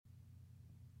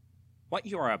What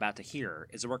you are about to hear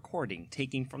is a recording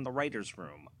taken from the writer's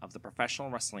room of the professional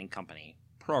wrestling company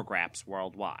Prograps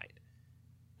Worldwide.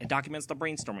 It documents the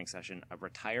brainstorming session of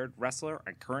retired wrestler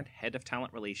and current head of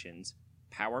talent relations,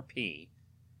 Power P,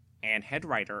 and head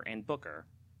writer and booker,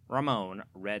 Ramon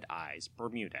Red Eyes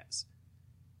Bermudez.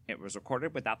 It was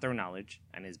recorded without their knowledge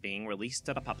and is being released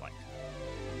to the public.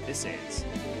 This is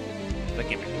The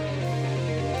Gimmick Room.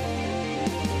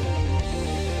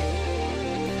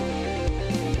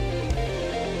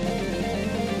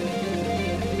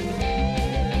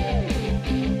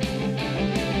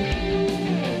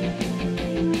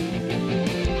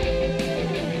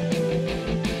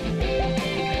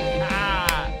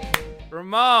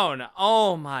 Ramon,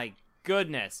 oh my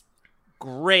goodness.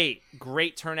 Great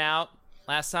turnout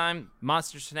last time.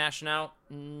 Monsters International.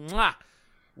 Mwah.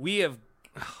 We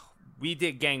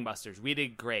did gangbusters. We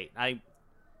did great. I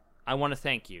want to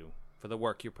thank you for the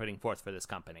work you're putting forth for this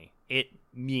company. It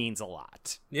means a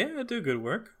lot. Yeah, I do good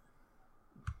work.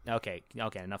 Okay,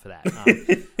 enough of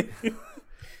that.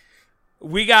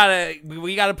 We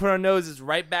gotta put our noses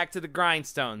right back to the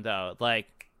grindstone, though.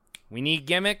 Like, we need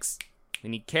gimmicks. We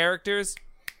need characters.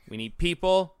 We need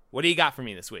people. What do you got for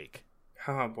me this week?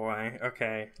 Oh boy.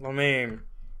 Okay. Let me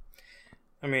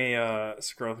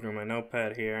scroll through my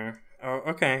notepad here. Oh,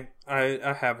 okay.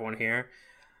 I have one here.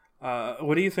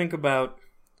 What do you think about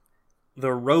the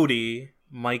roadie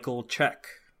Michael Check?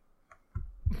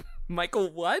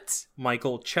 Michael what?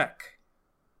 Michael Check.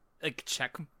 Like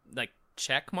check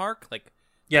mark? Like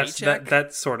yes, paycheck?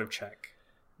 that sort of check.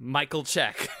 Michael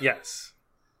Check. Yes.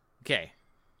 Okay.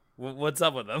 What's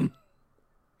up with him?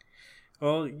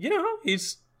 Well,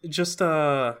 he's just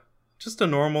a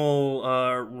normal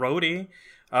roadie.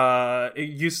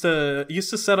 Used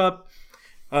to set up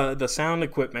the sound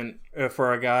equipment for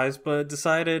our guys, but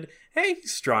decided, hey,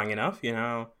 he's strong enough.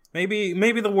 Maybe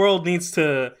the world needs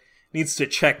to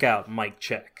check out Mike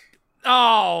Check.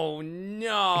 Oh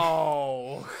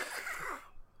no!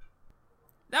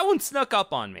 That one snuck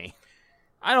up on me.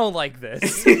 I don't like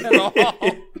this at all.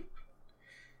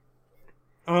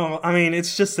 Oh, I mean,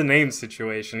 it's just a name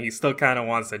situation. He still kind of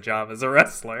wants a job as a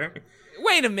wrestler.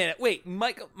 Wait a minute. Wait,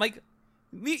 Mike,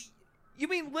 you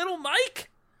mean Little Mike?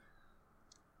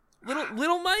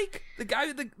 Little Mike? The guy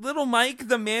with the Little Mike,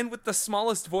 the man with the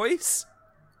smallest voice?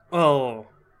 Oh.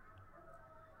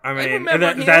 I mean,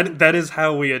 that is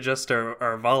how we adjust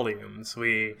our volumes.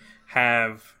 We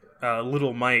have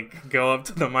Little Mike go up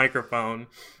to the microphone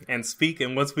and speak,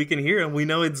 and once we can hear him, we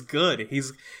know it's good.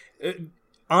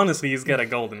 Honestly, he's got a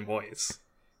golden voice.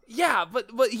 Yeah, but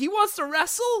he wants to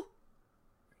wrestle?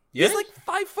 Yeah. He's like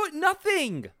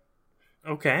 5'0".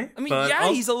 Okay. I mean,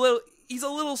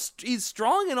 he's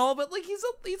strong and all, but like he's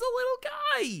a little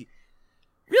guy.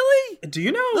 Really? Do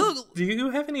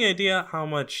you have any idea how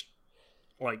much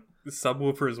like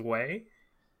subwoofers weigh?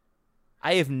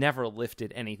 I have never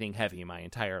lifted anything heavy my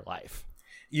entire life.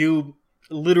 You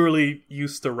literally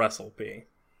used to wrestle, P.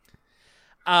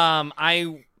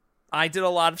 I did a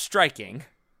lot of striking.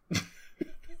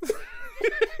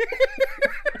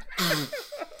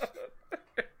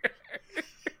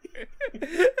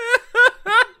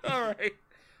 All right.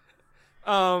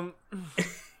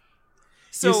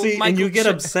 So you see, Michael and you get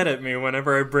upset at me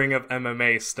whenever I bring up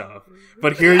MMA stuff.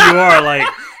 But here you are like,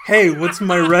 hey, what's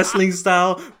my wrestling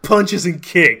style? Punches and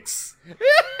kicks.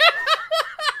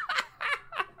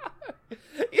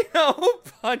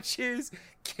 Punches,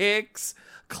 kicks,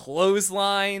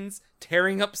 clotheslines,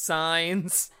 tearing up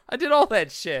signs. I did all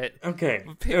that shit. Okay.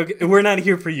 We're not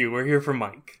here for you. We're here for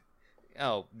Mike.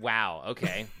 Oh, wow.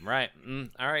 Okay. Right.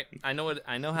 All right. I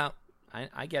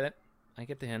get it. I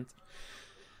get the hint.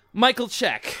 Michael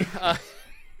Check.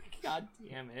 God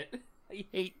damn it. I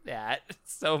hate that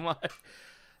so much.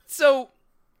 So,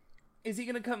 is he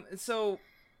going to come? So,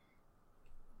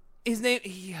 his name...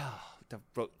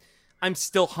 I'm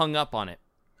still hung up on it.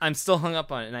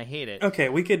 And I hate it. Okay,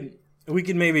 we could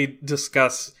maybe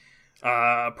discuss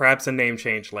perhaps a name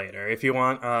change later. If you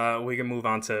want, we can move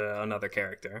on to another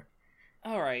character.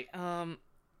 All right. I'm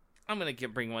gonna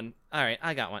bring one. All right,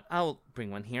 I got one. I'll bring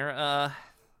one here.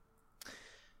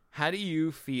 How do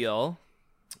you feel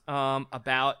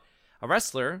about a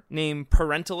wrestler named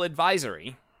Parental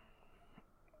Advisory?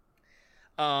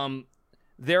 They're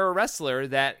a wrestler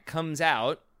that comes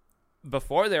out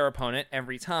before their opponent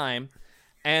every time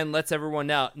and lets everyone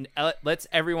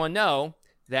know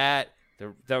that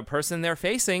the person they're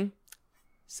facing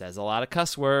says a lot of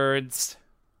cuss words.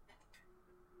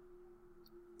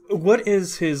 What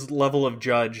is his level of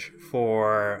judge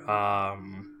for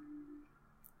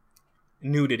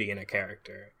nudity in a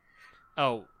character?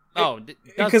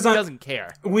 Doesn't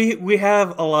care. We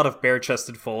have a lot of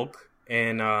bare-chested folk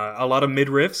in a lot of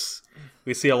mid-riffs.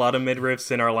 We see a lot of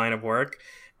mid-riffs in our line of work.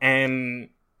 And,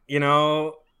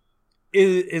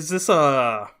 is this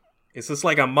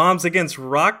like a Moms Against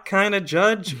Rock kind of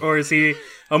judge? Or is he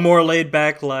a more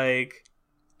laid-back, like,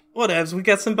 whatevs, we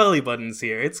got some belly buttons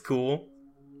here, it's cool.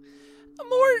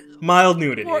 Mild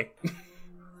nudity.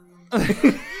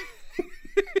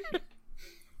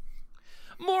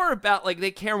 More about, like,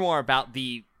 they care more about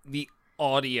the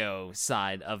audio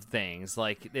side of things.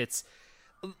 Like, it's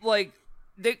like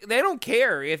they don't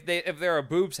care if there are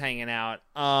boobs hanging out,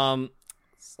 as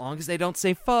long as they don't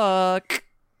say fuck.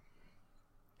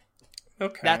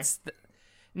 Okay.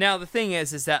 Now the thing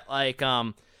is that, like,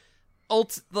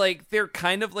 like, they're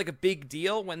kind of like a big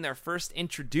deal when they're first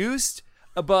introduced,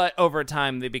 but over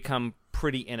time they become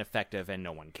pretty ineffective and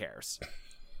no one cares.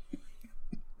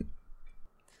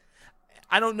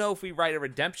 I don't know if we write a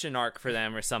redemption arc for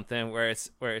them or something where it's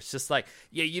just like,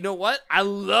 yeah, you know what? I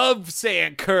love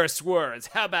saying curse words.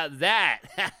 How about that?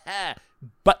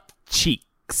 Butt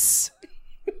cheeks.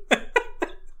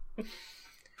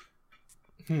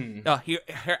 Oh, here,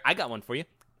 I got one for you.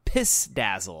 Piss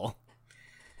dazzle.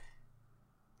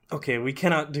 Okay, we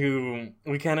cannot do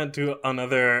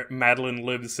another Madeline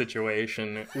Libs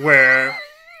situation where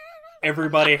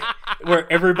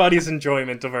everybody's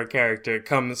enjoyment of our character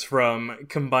comes from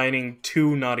combining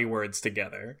two naughty words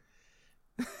together.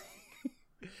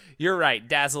 You're right.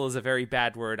 Dazzle is a very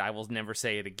bad word. I will never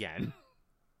say it again.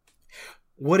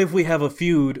 What if we have a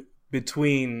feud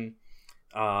between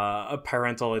a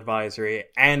Parental Advisory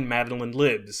and Madeline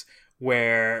Libs,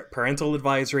 where Parental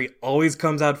Advisory always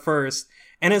comes out first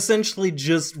and essentially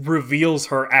just reveals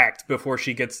her act before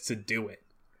she gets to do it?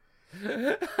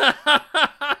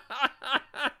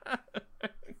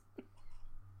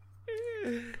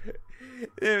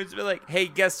 It was like, hey,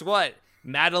 guess what?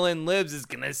 Madeline Libs is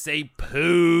gonna say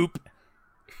poop.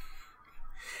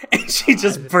 And she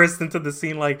just bursts into the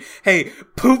scene like, hey,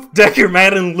 Poop Decker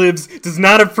Madeline Libs does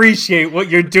not appreciate what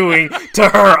you're doing to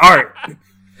her art.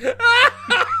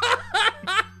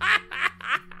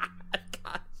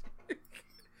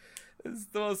 It's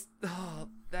the most,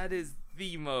 that is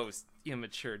the most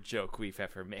immature joke we've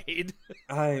ever made.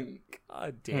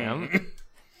 God damn.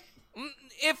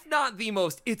 If not the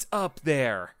most, it's up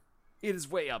there. It is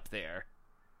way up there.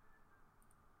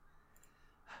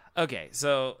 Okay,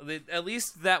 so at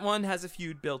least that one has a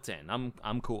feud built in.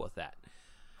 I'm cool with that.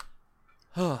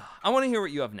 I want to hear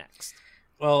what you have next.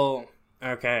 Well,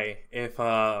 okay. If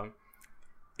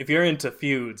you're into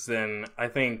feuds, then I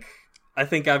think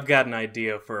I've got an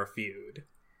idea for a feud.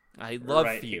 I love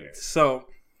right feuds. Here. So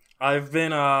I've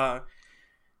been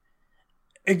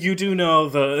you do know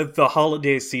the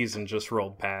holiday season just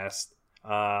rolled past.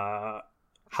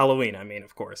 Halloween, I mean,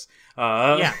 of course.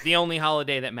 Yeah, the only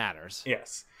holiday that matters.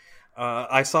 Yes.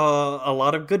 I saw a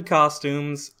lot of good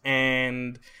costumes,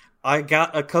 and I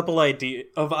got a couple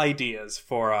ideas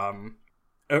for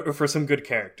some good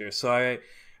characters. So I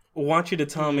want you to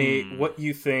tell me what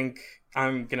you think.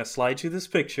 I'm gonna slide you this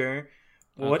picture.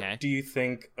 What do you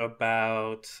think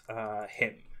about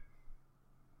him?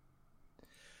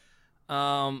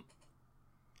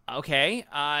 Okay,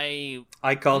 I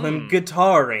call him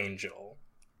Guitar Angel.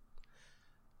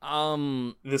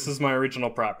 This is my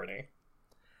original property.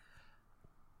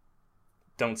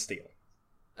 Don't steal.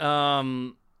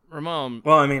 Ramon.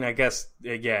 Well, I mean, I guess,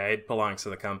 yeah, it belongs to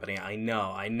the company. I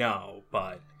know,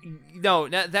 but no,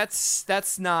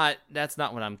 that's not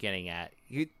what I'm getting at.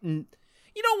 You know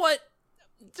what?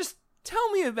 Just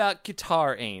tell me about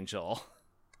Guitar Angel.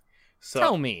 So,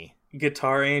 tell me.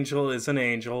 Guitar Angel is an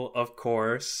angel, of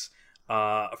course,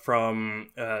 from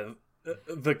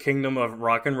the kingdom of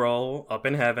rock and roll up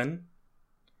in heaven.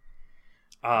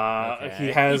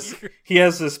 Okay. He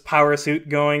has this power suit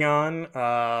going on.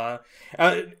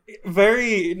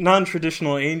 Very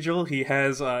non-traditional angel. He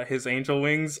has his angel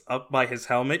wings up by his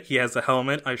helmet. He has a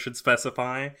helmet, I should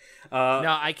specify.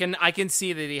 No, I can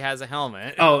see that he has a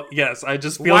helmet. Oh yes, I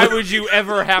just feel. Why would you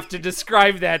ever have to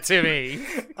describe that to me?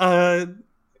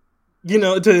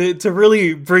 To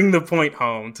really bring the point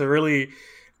home, to really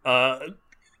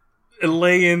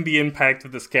lay in the impact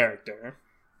of this character.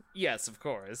 Yes, of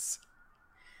course.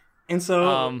 And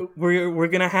so we're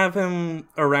gonna have him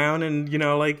around, and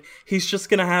he's just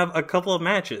gonna have a couple of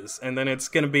matches, and then it's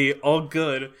gonna be all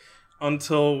good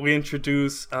until we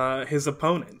introduce his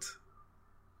opponent,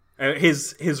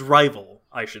 his rival,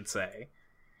 I should say.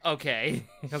 Okay,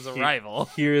 as a rival.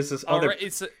 Here's this other.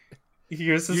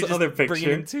 Here's this other picture. Bringing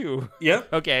him too.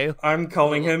 Yep. Okay. I'm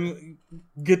calling him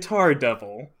Guitar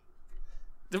Devil.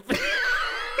 Dude,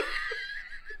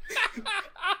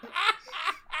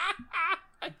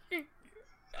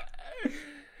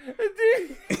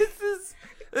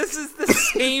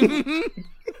 same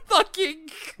fucking...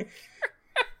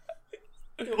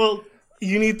 Well,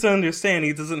 you need to understand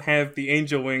he doesn't have the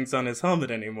angel wings on his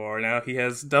helmet anymore. Now he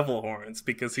has devil horns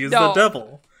because he is the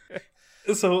devil.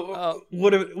 So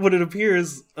what it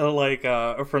appears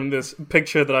from this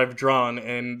picture that I've drawn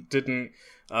and didn't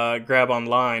grab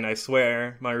online, I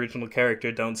swear, my original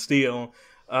character, don't steal,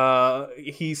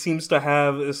 he seems to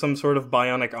have some sort of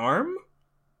bionic arm?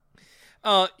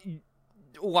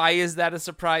 Why is that a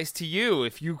surprise to you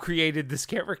if you created this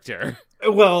character?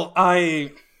 Well,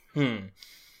 I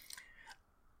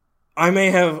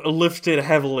may have lifted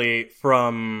heavily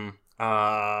from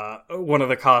one of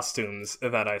the costumes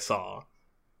that I saw.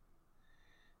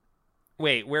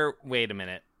 Wait a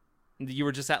minute. You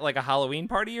were just at like a Halloween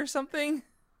party or something?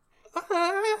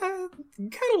 Kind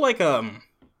of like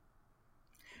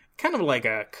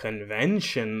a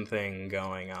convention thing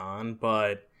going on,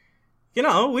 but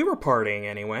we were partying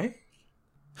anyway.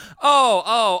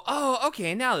 Oh,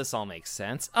 okay, now this all makes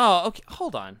sense. Oh, okay,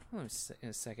 hold on. Let me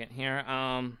a second here.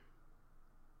 Let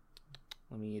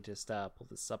me just pull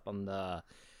this up on the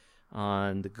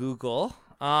Google.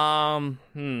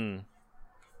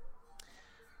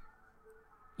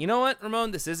 You know what,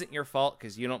 Ramon? This isn't your fault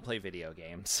because you don't play video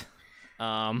games.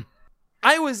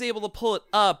 I was able to pull it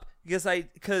up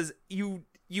because you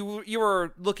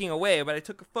were looking away, but I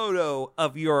took a photo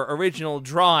of your original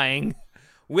drawing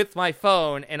with my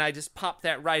phone, and I just popped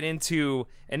that right into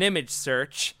an image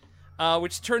search,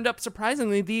 which turned up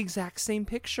surprisingly the exact same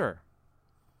picture.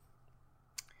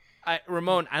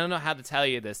 Ramon, I don't know how to tell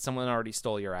you this. Someone already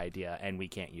stole your idea, and we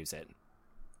can't use it.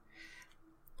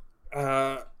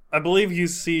 I believe you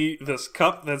see this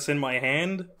cup that's in my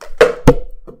hand.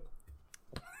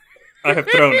 I have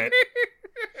thrown it.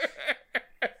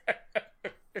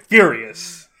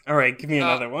 Furious. All right, give me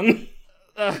another one.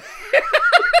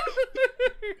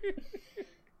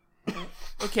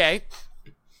 Okay.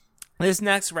 This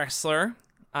next wrestler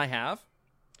I have,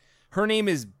 her name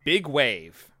is Big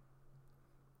Wave.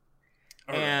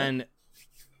 All right. And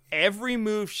every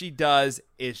move she does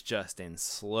is just in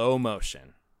slow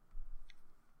motion.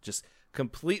 Just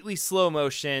completely slow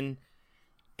motion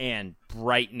and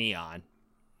bright neon.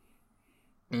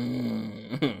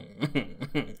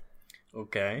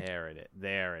 Okay.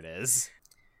 There it is.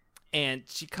 And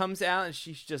she comes out and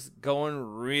she's just going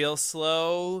real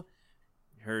slow.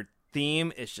 Her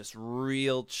theme is just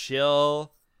real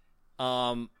chill.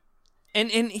 And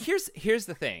here's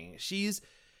the thing. She's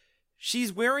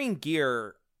wearing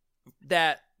gear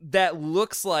that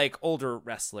looks like older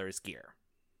wrestlers' gear.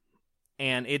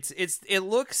 And it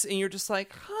looks, and you're just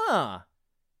like, huh,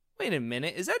 wait a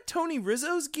minute, is that Tony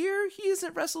Rizzo's gear? He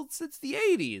hasn't wrestled since the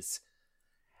 80s.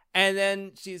 And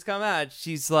then she's come out,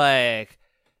 she's like,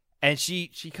 and she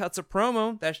cuts a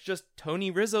promo that's just Tony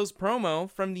Rizzo's promo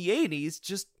from the 80s,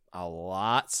 just a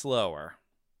lot slower.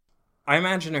 I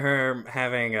imagine her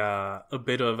having a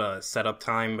bit of a setup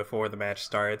time before the match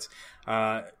starts.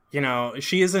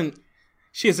 She isn't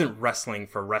wrestling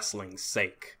for wrestling's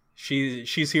sake.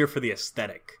 She's here for the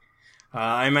aesthetic.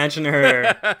 I imagine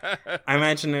her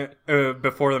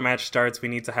before the match starts, we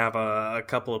need to have a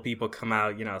couple of people come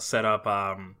out, set up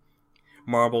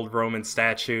marbled Roman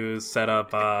statues, set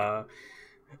up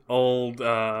old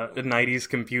 90s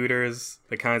computers,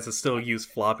 the kinds that still use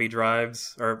floppy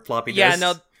drives or floppy disks.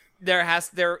 Yeah, no,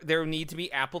 there need to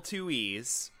be Apple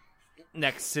IIe's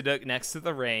next to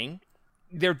the ring.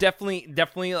 There definitely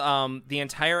the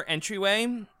entire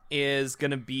entryway is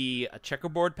going to be a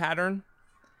checkerboard pattern.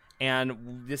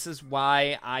 And this is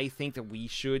why I think that we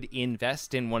should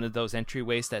invest in one of those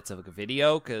entryways that's like a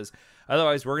video, because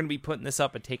otherwise we're going to be putting this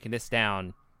up and taking this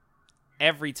down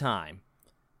every time.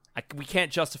 We can't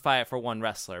justify it for one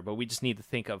wrestler, but we just need to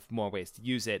think of more ways to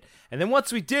use it. And then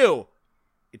once we do,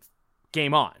 it's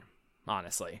game on,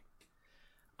 honestly.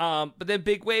 But then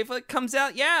Big Wave comes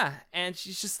out, and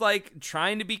she's just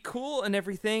trying to be cool and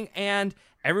everything, and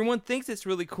everyone thinks it's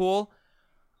really cool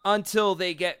until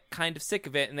they get kind of sick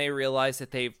of it and they realize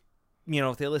that if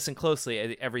they listen closely,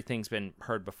 everything's been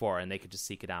heard before and they could just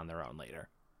seek it out on their own later.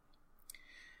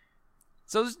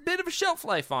 So there's a bit of a shelf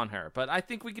life on her, but I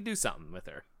think we could do something with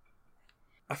her.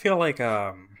 I feel like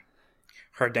her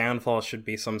downfall should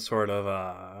be some sort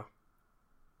of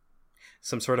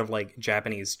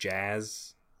Japanese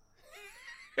jazz.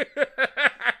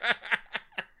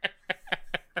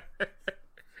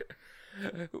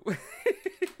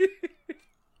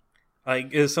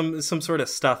 Some sort of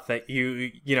stuff that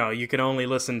you can only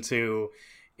listen to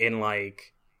in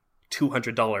 $200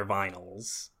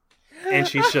 vinyls, and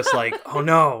she's just like, oh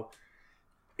no,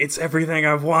 it's everything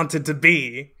I've wanted to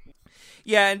be.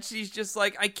 Yeah, and she's just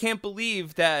like, I can't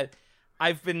believe that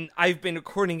I've been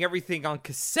recording everything on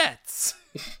cassettes.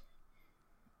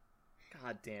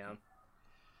 God damn.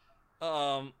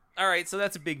 All right, so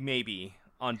that's a big maybe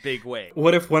on Big Wave.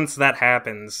 What if once that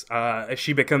happens,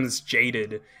 she becomes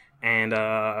jaded and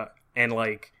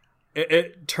like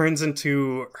it turns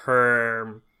into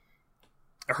her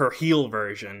heel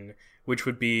version, which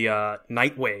would be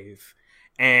Nightwave,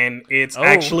 and it's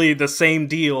actually the same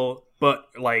deal, but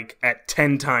like at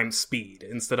 10 times speed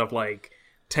instead of like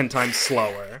 10 times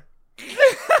slower.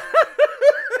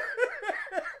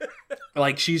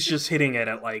 Like she's just hitting it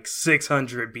at like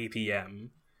 600 BPM.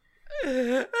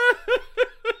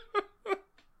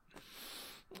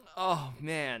 Oh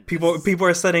man, people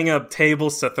are setting up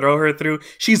tables to throw her through.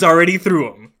 She's already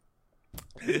through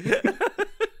them.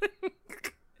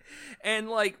 And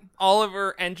like all of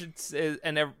her entrances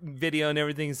and video and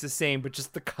everything is the same, but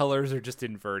just the colors are just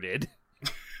inverted.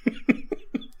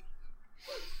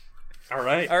 All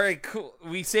right, cool.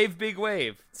 We saved Big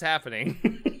Wave. It's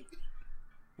happening.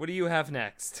 What do you have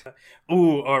next?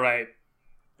 Ooh, all right.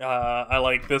 I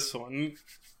like this one.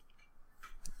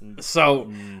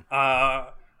 So,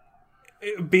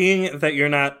 being that you're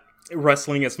not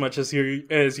wrestling as much as you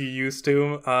used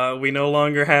to, we no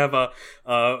longer have a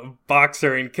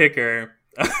boxer and kicker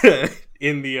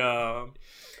in the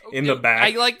back.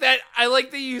 I like that. I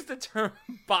like that you use the term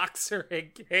boxer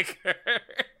and kicker.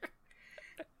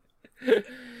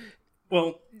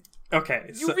 Well,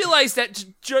 okay. You realize that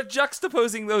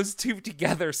juxtaposing those two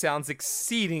together sounds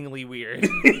exceedingly weird.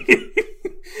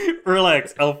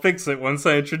 Relax, I'll fix it once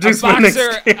I introduce my next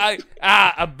game.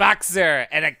 A boxer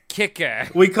and a kicker.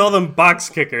 We call them box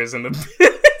kickers in the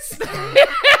biz.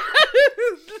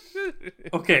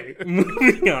 Okay,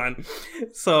 moving on.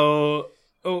 So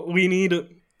we need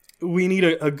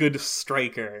a good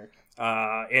striker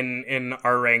in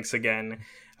our ranks again.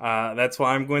 That's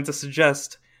why I'm going to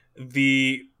suggest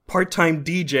the part-time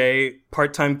DJ,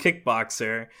 part-time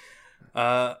kickboxer,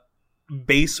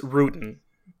 Bass Rudin.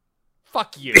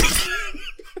 Fuck you.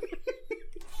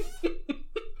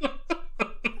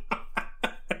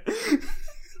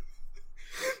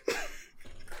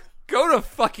 Go to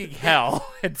fucking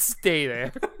hell and stay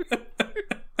there.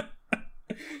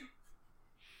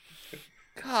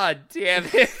 God damn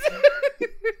it.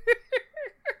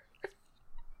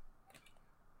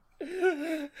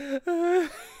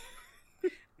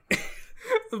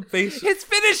 His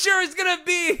finisher is gonna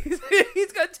be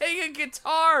he's gonna take a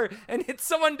guitar and hit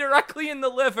someone directly in the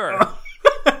liver.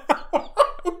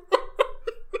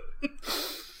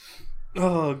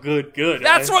 Oh, good.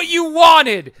 That's what you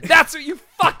wanted. That's what you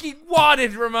fucking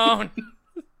wanted, Ramon.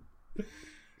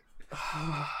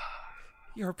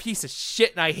 You're a piece of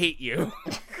shit and I hate you.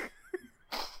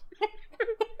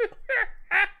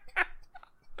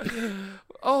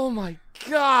 Oh my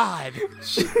god.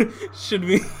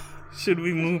 Should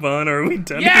we move on, or are we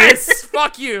done? Yes! Here?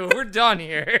 Fuck you. We're done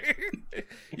here.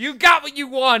 You got what you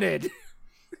wanted.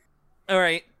 All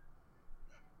right.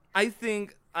 I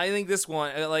think this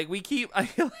one, like, I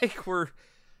feel like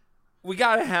we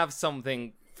gotta have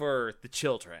something for the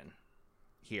children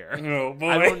here. Oh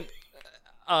boy.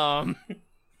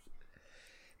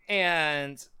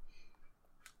 And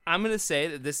I'm gonna say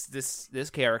that this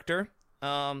character,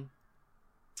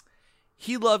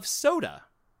 he loves soda.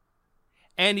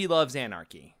 And he loves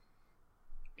anarchy.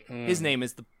 His name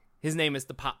is the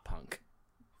Pop Punk.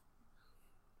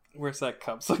 Where's that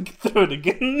cup so I can throw it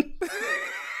again?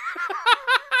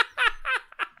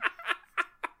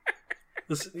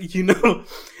 You know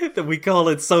that we call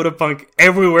it soda punk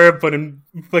everywhere but in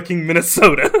fucking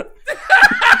Minnesota.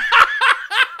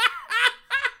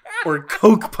 Or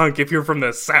Coke punk if you're from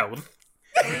the South.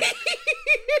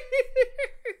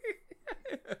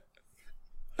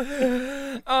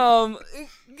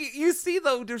 You see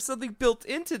though, there's something built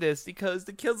into this because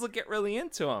the kids will get really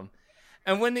into him,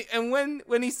 and when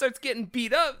he starts getting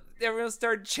beat up, everyone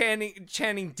start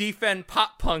chanting "DE-FEND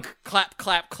POP PUNK, clap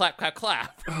clap clap clap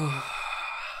clap."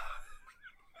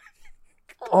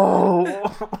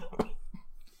 Oh.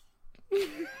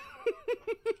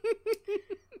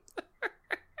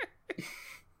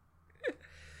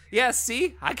 Yeah,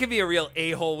 see, I could be a real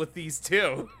a-hole with these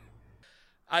two.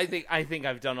 I think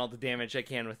I've done all the damage I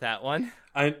can with that one.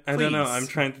 I don't know. I'm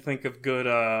trying to think of good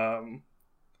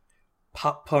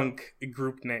pop punk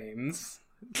group names.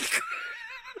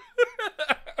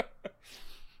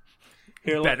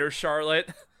 Here, Better Charlotte.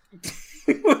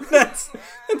 That's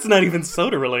not even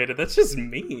soda related. That's just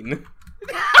mean.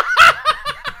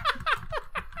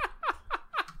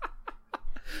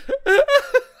 I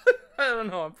don't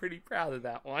know. I'm pretty proud of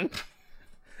that one.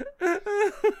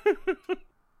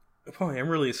 Boy, I'm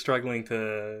really struggling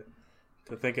to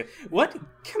to think of what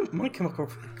My Chemical.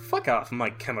 Fuck off, My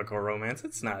Chemical Romance.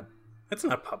 It's not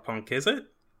pop punk, is it?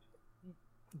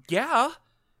 Yeah,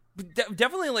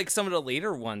 definitely. Like some of the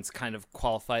later ones kind of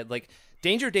qualified. Like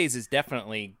Danger Days is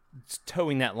definitely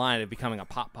towing that line of becoming a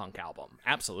pop punk album.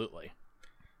 Absolutely.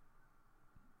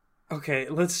 Okay,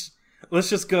 let's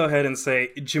just go ahead and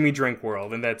say Jimmy Drink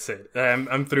World, and that's it.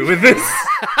 I'm through with this.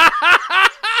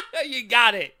 You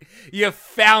got it. You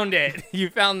found it. You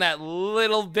found that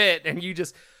little bit, and you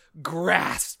just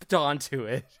grasped onto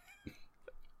it.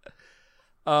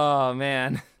 Oh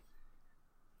man.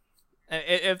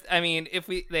 If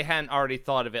they hadn't already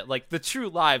thought of it, like The True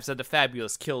Lives of the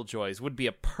Fabulous Killjoys would be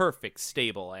a perfect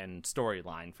stable and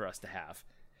storyline for us to have.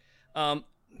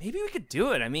 Maybe we could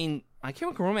do it. I mean, My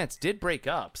Chemical Romance did break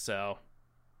up, so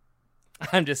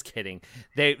I'm just kidding.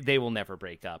 They will never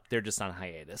break up. They're just on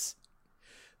hiatus.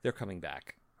 They're coming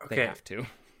back. Okay. They have to.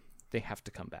 They have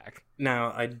to come back.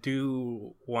 Now, I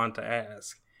do want to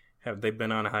ask, have they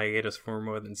been on hiatus for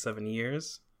more than 7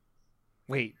 years?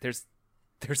 Wait, there's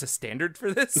a standard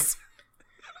for this?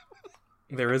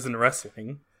 There is in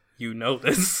wrestling. You know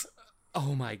this.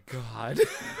 Oh my god.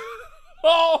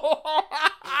 Oh!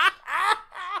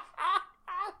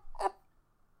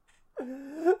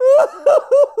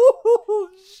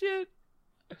 Shit.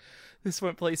 This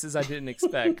went places I didn't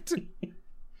expect.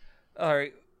 All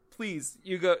right, please,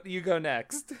 you go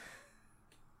next.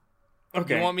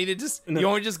 Okay. You want me to just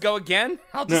go again?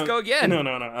 I'll just go again. No,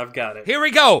 I've got it. Here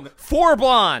we go. 4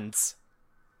 Blondes.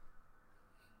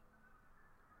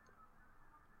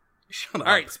 Shut up.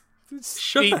 All right.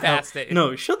 Speed past it.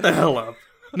 No, shut the hell up.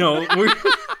 No, we're...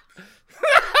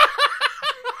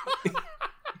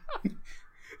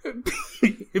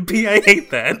 P, I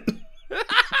hate that. I'm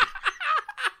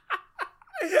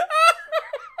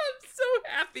so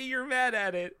happy you're mad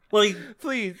at it. Like,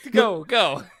 please, go.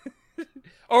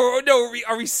 Or no,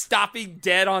 are we stopping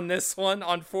dead on this one,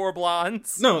 on 4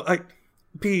 Blondes? No,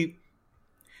 P,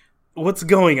 what's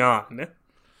going on?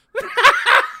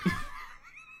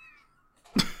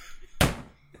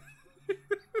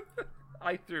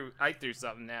 I threw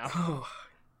something now. Oh.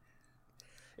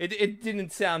 It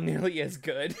didn't sound nearly as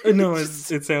good. No, it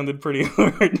sounded pretty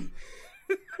hard.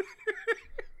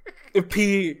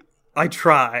 P, I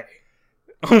try.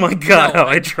 Oh my god, how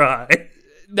I try.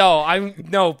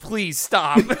 No, please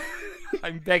stop.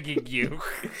 I'm begging you.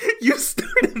 You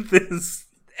started this.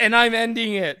 And I'm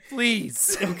ending it,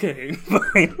 please. Okay,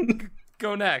 fine.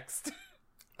 Go next.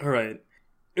 All right.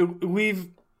 We've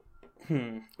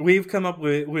come up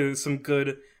with some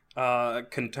good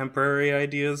contemporary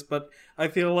ideas, but I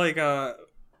feel like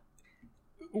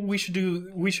we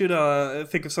should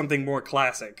think of something more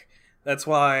classic. That's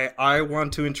why I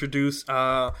want to introduce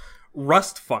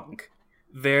Rust Funk.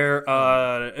 They're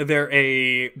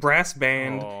a brass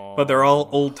band, but they're all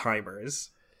old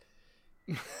timers.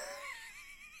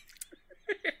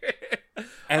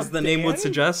 As the name would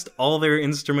suggest, all their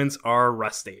instruments are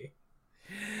rusty.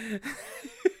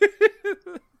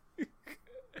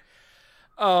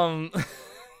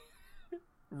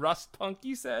 Rust Punk,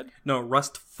 you said? No,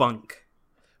 Rust Funk.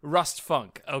 Rust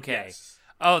Funk. Okay. Yes.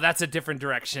 Oh, that's a different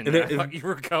direction than I thought you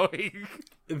were going.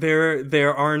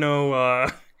 There are no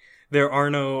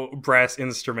brass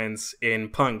instruments in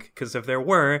punk, because if there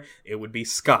were, it would be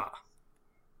ska.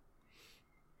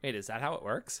 Wait, is that how it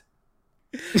works?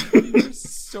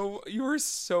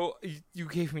 You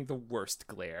gave me the worst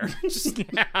glare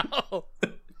just now.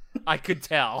 I could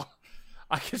tell.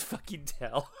 I could fucking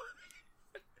tell.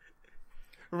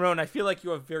 Ramon, I feel like you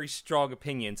have very strong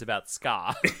opinions about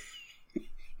ska.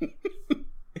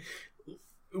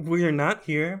 We are not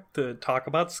here to talk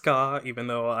about ska, even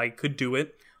though I could do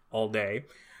it all day.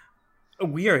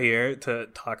 We are here to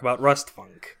talk about Rust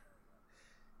Funk.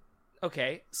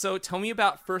 Okay, so tell me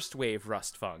about first wave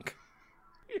Rust Funk.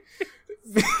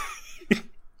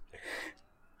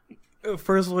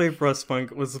 First wave Rust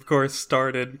Funk was, of course,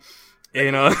 started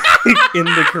in in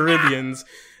the Caribbeans,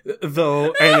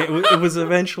 though, and it was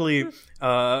eventually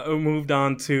moved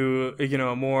on to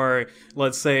more,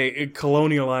 let's say,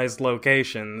 colonialized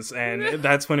locations, and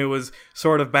that's when it was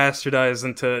sort of bastardized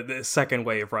into the second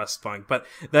wave Rust Funk. But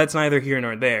that's neither here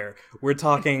nor there. We're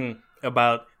talking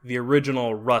about the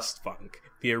original Rust Funk,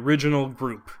 the original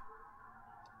group.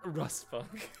 Rust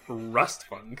Funk. Rust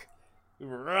Funk.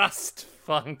 Rust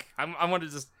Funk. I want to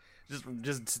just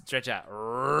stretch out.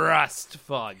 Rust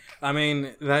Funk. I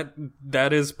mean,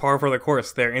 that is par for the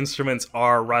course. Their instruments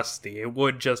are rusty. It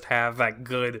would just have that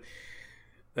good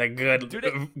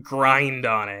grind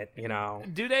on it,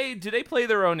 Do they play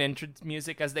their own entrance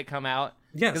music as they come out?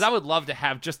 Yes. Because I would love to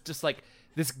have just like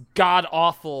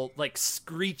god-awful, like,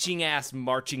 screeching-ass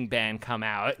marching band come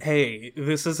out. Hey,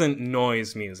 this isn't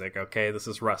noise music, okay? This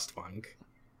is rust funk.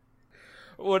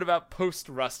 What about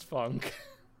post-rust funk?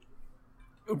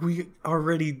 We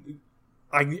already...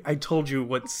 I told you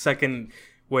what second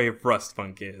wave rust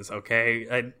funk is,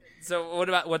 okay? So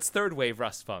what's third wave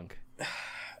rust funk?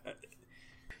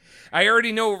 I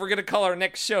already know what we're going to call our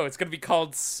next show. It's going to be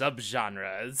called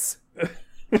Subgenres.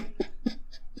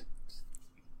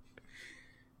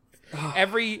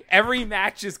 Every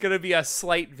match is going to be a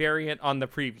slight variant on the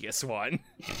previous one.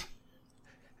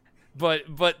 But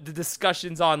the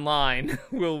discussions online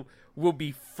will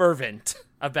be fervent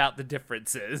about the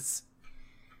differences.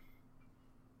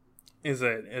 Is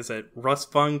it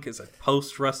rust funk? Is it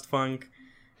post rust funk?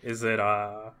 Is it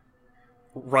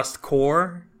rust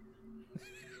core?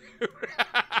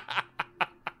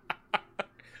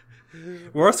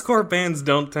 Rustcore bands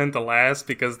don't tend to last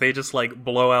because they just like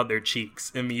blow out their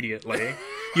cheeks immediately.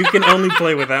 You can only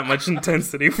play with that much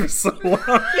intensity for so long.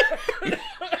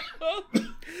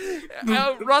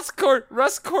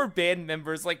 Rustcore band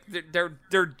members, like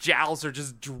their jowls are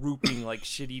just drooping like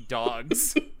shitty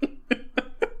dogs.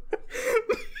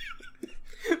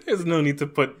 There's no need to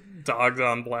put dogs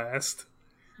on blast.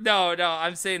 No,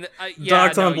 I'm saying that.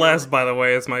 Dogs on Blast, by the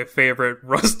way, is my favorite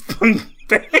rust punk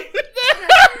band.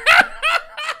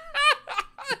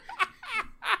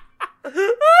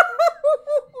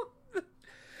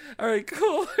 All right,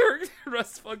 cool.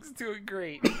 Rust Funk's doing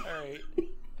great.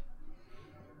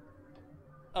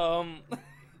 All right.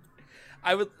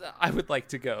 I would like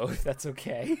to go, if that's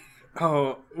okay.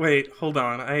 Oh, wait, hold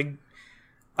on.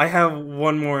 I have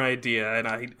one more idea,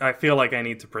 and I feel like I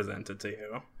need to present it to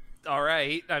you. All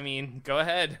right. I mean, go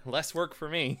ahead. Less work for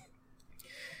me.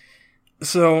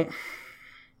 So,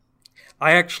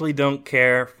 I actually don't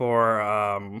care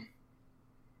for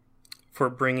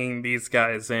bringing these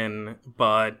guys in,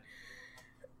 but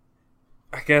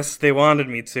I guess they wanted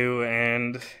me to,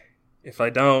 and if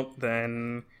I don't,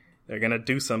 then they're gonna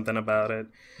do something about it.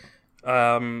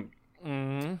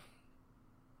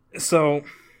 So,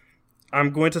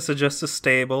 I'm going to suggest a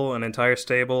stable, an entire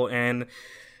stable, and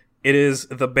it is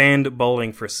the band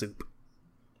Bowling for Soup.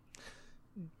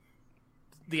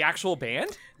 The actual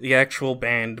band? The actual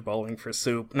band Bowling for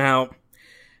Soup. Now,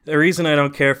 the reason I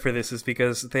don't care for this is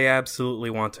because they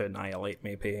absolutely want to annihilate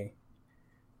me, P.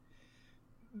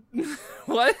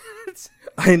 What?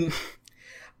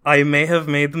 I may have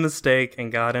made the mistake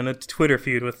and got in a Twitter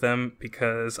feud with them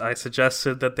because I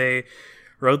suggested that they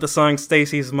wrote the song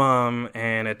Stacy's Mom,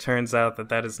 and it turns out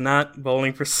that is not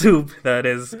Bowling for Soup, that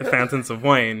is Fountains of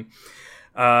Wayne.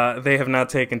 They have not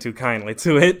taken too kindly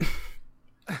to it.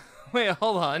 Wait,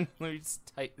 hold on. Let me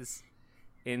just type this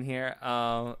in here.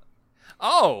 Oh,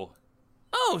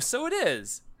 so it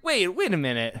is. Wait a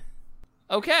minute.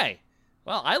 Okay.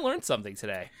 Well, I learned something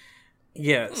today.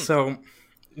 Yeah, so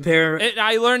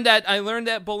I learned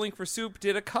that Bowling for Soup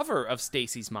did a cover of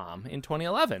Stacy's Mom in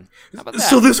 2011. How about that?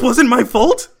 So this wasn't my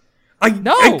fault?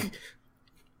 No.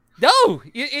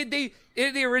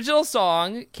 The original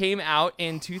song came out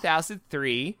in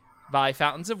 2003 by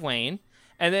Fountains of Wayne,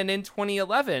 and then in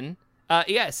 2011,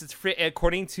 yes, it's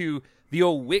according to the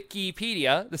old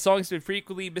Wikipedia, the song's been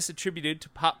frequently misattributed to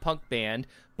pop punk band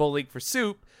Bowling for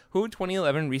Soup, who in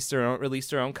 2011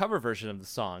 released their own cover version of the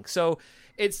song. So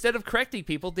instead of correcting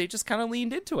people, they just kind of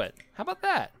leaned into it. How about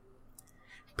that?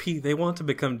 P, they want to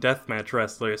become deathmatch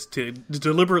wrestlers to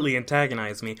deliberately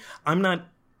antagonize me. I'm not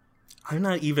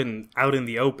even out in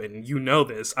the open. You know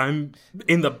this. I'm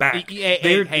in the back.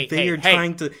 They're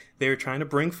trying to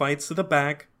bring fights to the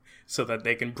back so that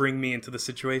they can bring me into the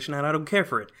situation, and I don't care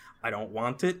for it. I don't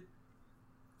want it.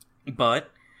 But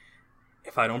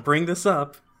if I don't bring this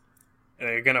up,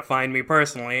 they're gonna find me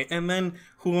personally, and then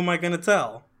who am I gonna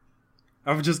tell?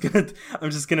 I'm just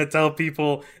gonna tell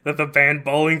people that the band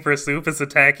Bowling for Soup is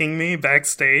attacking me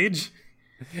backstage.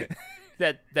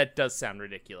 That does sound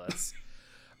ridiculous.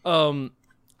 I'll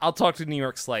talk to New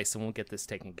York Slice and we'll get this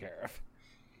taken care of.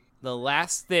 The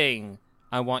last thing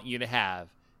I want you to have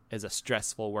is a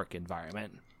stressful work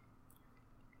environment.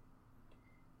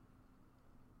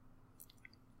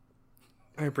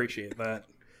 I appreciate that.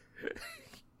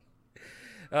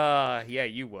 Yeah,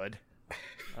 you would.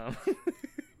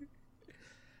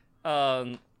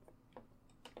 I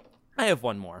have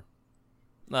one more.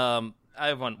 I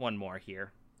have one more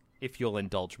here, if you'll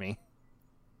indulge me.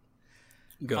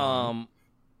 Go on.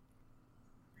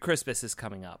 Christmas is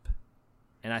coming up,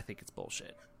 and I think it's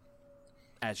bullshit,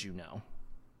 as you know.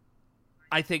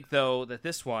 I think, though, that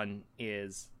this one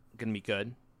is going to be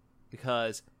good,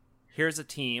 because here's a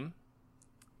team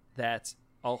that's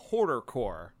a hoarder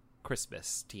core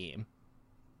Christmas team.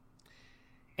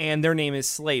 and their name is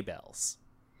Sleigh Bells,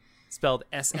 spelled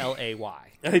Slay.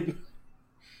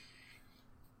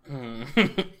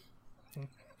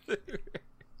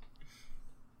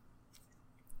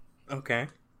 Okay.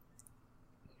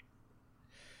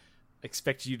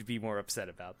 Expect you to be more upset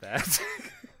about that.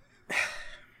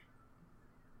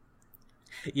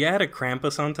 You add a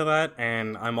Krampus onto that,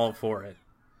 and I'm all for it.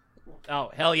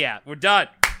 Oh, hell yeah. We're done.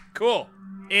 Cool.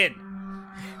 In.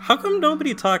 How come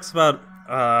nobody talks about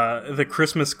the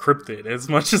Christmas cryptid as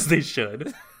much as they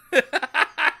should?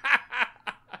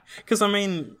 Because, I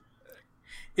mean,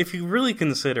 if you really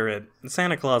consider it,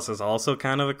 Santa Claus is also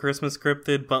kind of a Christmas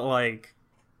cryptid, but, like,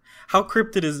 how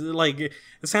cryptid is, like,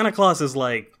 Santa Claus is,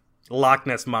 like, Loch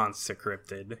Ness Monster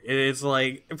cryptid. It's,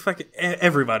 like, fucking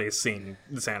everybody's seen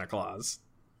Santa Claus.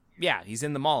 Yeah, he's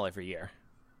in the mall every year.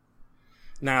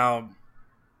 Now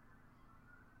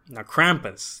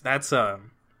Krampus, that's a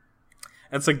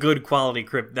good quality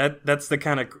cryptid. That's the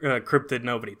kind of cryptid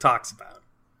nobody talks about.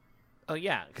 Oh,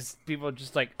 yeah, because people are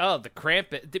just like, oh, the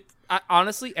Krampus.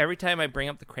 Honestly, every time I bring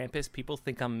up the Krampus, people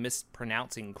think I'm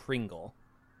mispronouncing Kringle.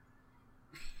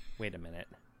 Wait a minute.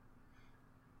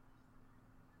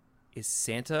 Is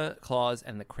Santa Claus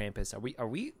and the Krampus, are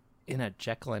we in a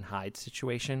Jekyll and Hyde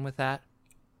situation with that?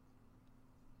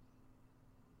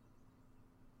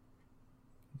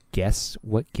 Guess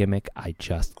what gimmick I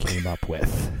just came up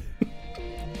with.